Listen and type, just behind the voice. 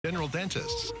General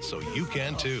dentists, so you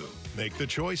can too. Make the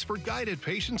choice for guided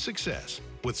patient success.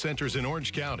 With centers in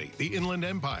Orange County, the Inland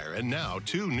Empire, and now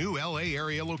 2 new LA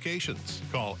area locations.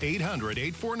 Call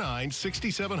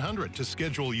 800-849-6700 to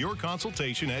schedule your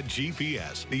consultation at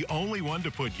GPS, the only one to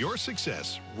put your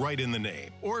success right in the name.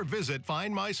 Or visit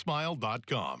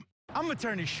findmysmile.com. I'm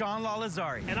attorney Sean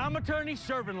Lalazari. And I'm attorney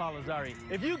Shervin Lalazari.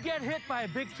 If you get hit by a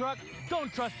big truck,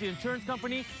 don't trust the insurance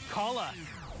company, call us.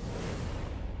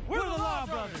 We're the Law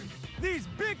Brothers. These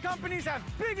big companies have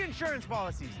big insurance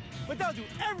policies, but they'll do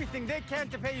everything they can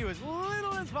to pay you as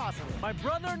little as possible. My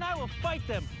brother and I will fight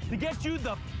them to get you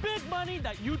the big money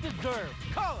that you deserve.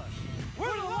 Call us.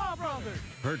 We're the Law Brothers.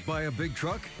 Hurt by a big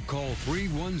truck? Call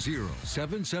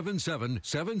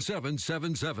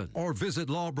 310-777-7777 or visit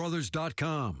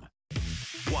lawbrothers.com.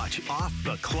 Watch Off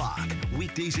the Clock,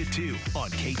 weekdays at 2 on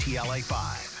KTLA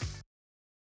 5.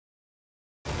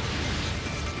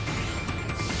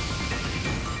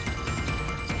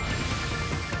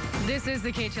 This is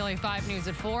the KTLA 5 News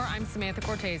at 4. I'm Samantha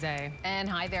Cortese. And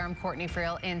hi there, I'm Courtney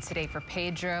Friel in today for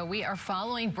Pedro. We are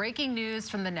following breaking news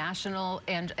from the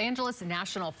Angeles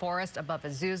National Forest above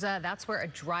Azusa. That's where a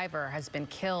driver has been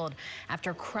killed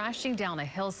after crashing down a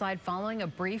hillside following a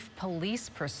brief police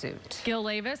pursuit. Gil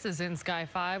Lavis is in Sky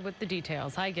 5 with the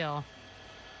details. Hi, Gil.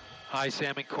 Hi,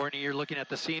 Sam and Courtney. You're looking at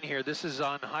the scene here. This is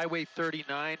on Highway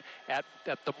 39 at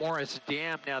the Morris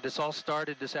Dam. Now, this all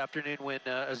started this afternoon when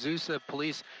Azusa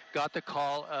police got the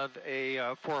call of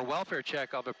for a welfare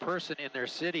check of a person in their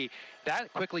city.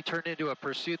 That quickly turned into a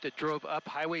pursuit that drove up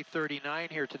Highway 39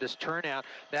 here to this turnout.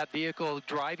 That vehicle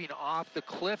driving off the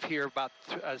cliff here about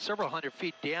several hundred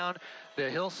feet down the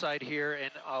hillside here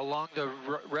and along the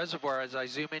reservoir. As I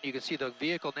zoom in, you can see the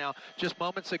vehicle now. Just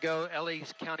moments ago, LA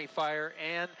County Fire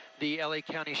and the LA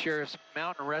County Sheriff's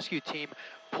Mountain Rescue Team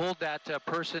pulled that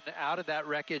person out of that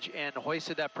wreckage and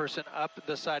hoisted that person up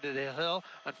the side of the hill.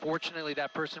 Unfortunately,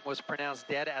 that person was pronounced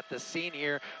dead at the scene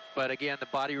here, but again, the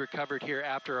body recovered here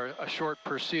after a short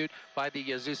pursuit by the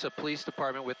Azusa Police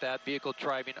Department with that vehicle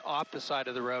driving off the side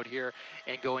of the road here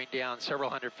and going down several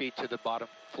hundred feet to the bottom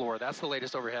floor. That's the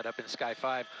latest overhead up in Sky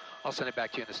 5. I'll send it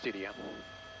back to you in the studio.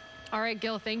 All right,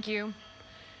 Gil, thank you.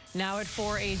 Now at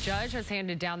 4, a judge has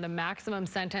handed down the maximum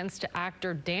sentence to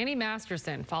actor Danny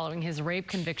Masterson following his rape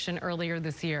conviction earlier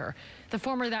this year. The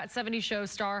former That 70s Show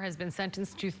star has been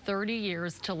sentenced to 30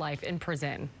 years to life in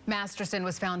prison. Masterson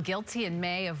was found guilty in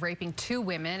May of raping 2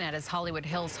 women at his Hollywood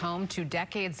Hills home 2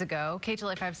 decades ago.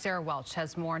 KTLA 5's Sarah Welch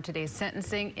has more on today's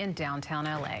sentencing in downtown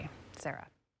LA. Sarah.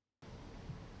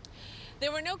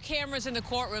 There were no cameras in the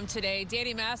courtroom today.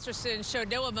 Danny Masterson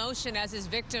showed no emotion as his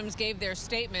victims gave their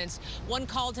statements. One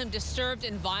called him disturbed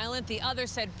and violent. The other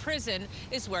said prison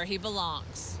is where he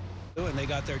belongs. And they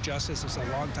got their justice. It's a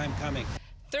long time coming.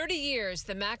 30 years,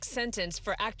 the max sentence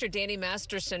for actor Danny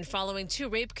Masterson following 2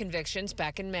 rape convictions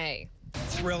back in May.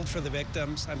 Thrilled for the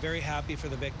victims. I'm very happy for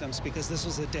the victims because this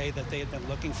was a day that they had been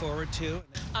looking forward to.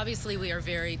 Obviously, we are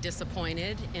very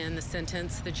disappointed in the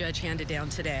sentence the judge handed down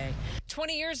today.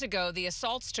 20 years ago, the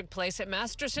assaults took place at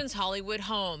Masterson's Hollywood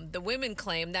home. The women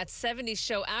claim that 70s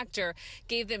show actor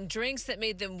gave them drinks that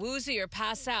made them woozy or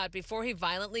pass out before he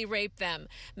violently raped them.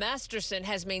 Masterson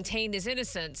has maintained his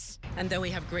innocence. And though we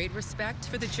have great respect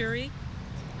for the jury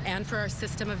and for our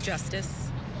system of justice,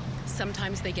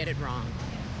 sometimes they get it wrong.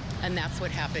 And that's what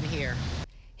happened here.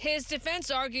 His defense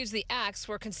argues the acts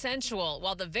were consensual,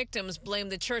 while the victims blame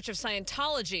the Church of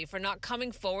Scientology for not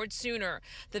coming forward sooner.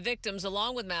 The victims,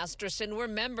 along with Masterson, were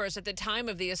members at the time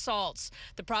of the assaults.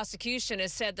 The prosecution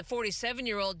has said the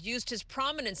 47-year-old used his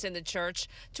prominence in the church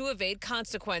to evade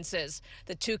consequences.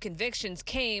 The 2 convictions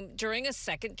came during a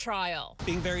second trial.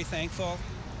 Being very thankful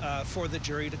for the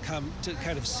jury to come to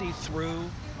kind of see through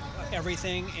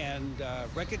everything and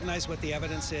recognize what the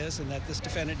evidence is and that this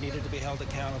defendant needed to be held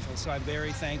accountable. So I'm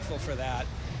very thankful for that.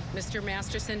 Mr.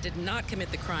 Masterson did not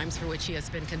commit the crimes for which he has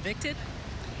been convicted.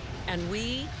 And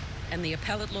we and the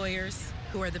appellate lawyers,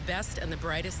 who are the best and the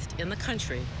brightest in the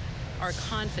country, are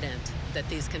confident that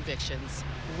these convictions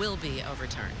will be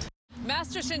overturned.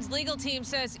 Masterson's legal team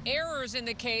says errors in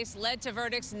the case led to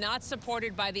verdicts not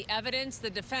supported by the evidence. The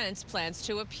defense plans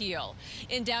to appeal.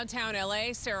 In downtown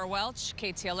LA, Sarah Welch,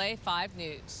 KTLA 5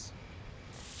 News.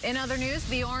 In other news,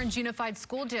 the Orange Unified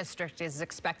School District is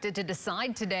expected to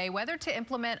decide today whether to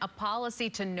implement a policy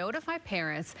to notify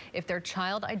parents if their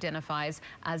child identifies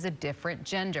as a different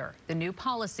gender. The new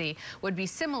policy would be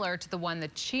similar to the one the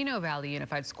Chino Valley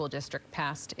Unified School District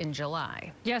passed in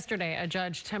July. Yesterday, a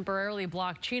judge temporarily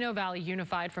blocked Chino Valley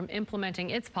Unified from implementing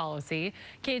its policy.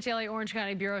 KTLA Orange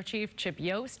County Bureau Chief Chip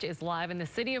Yost is live in the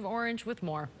city of Orange with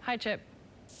more. Hi, Chip.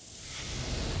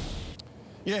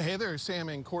 Yeah, hey there, Sam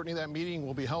and Courtney. That meeting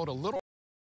will be held a little